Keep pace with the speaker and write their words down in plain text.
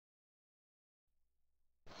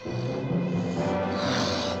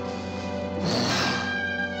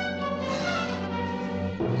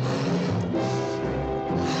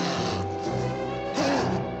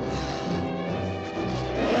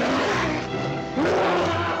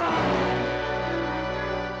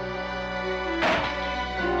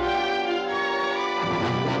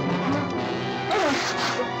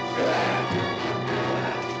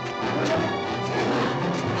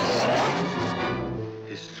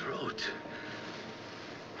throat.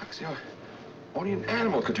 See, only an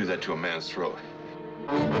animal could do that to a man's throat.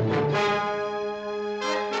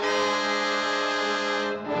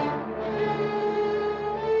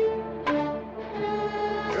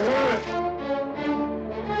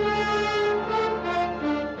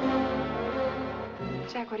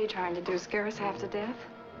 Jack, what are you trying to do? Scare us half to death?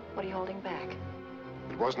 What are you holding back?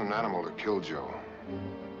 It wasn't an animal that killed Joe.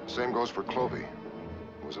 Same goes for Clovey.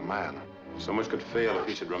 It was a man. So much could fail if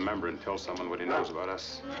he should remember and tell someone what he knows about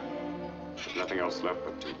us. There's nothing else left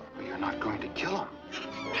but to... But you're not going to kill him.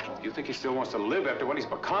 You think he still wants to live after what he's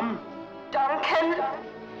become? Duncan!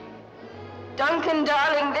 Duncan,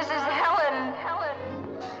 darling, this is Helen. Helen.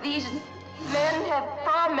 These men have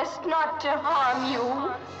promised not to harm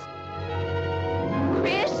you.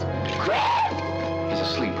 Chris! Chris! He's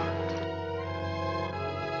asleep.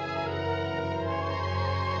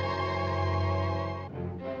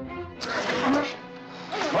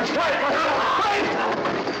 Let's fight!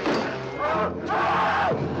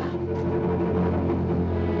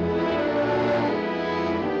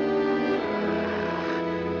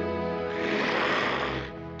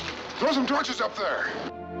 Throw some torches up there.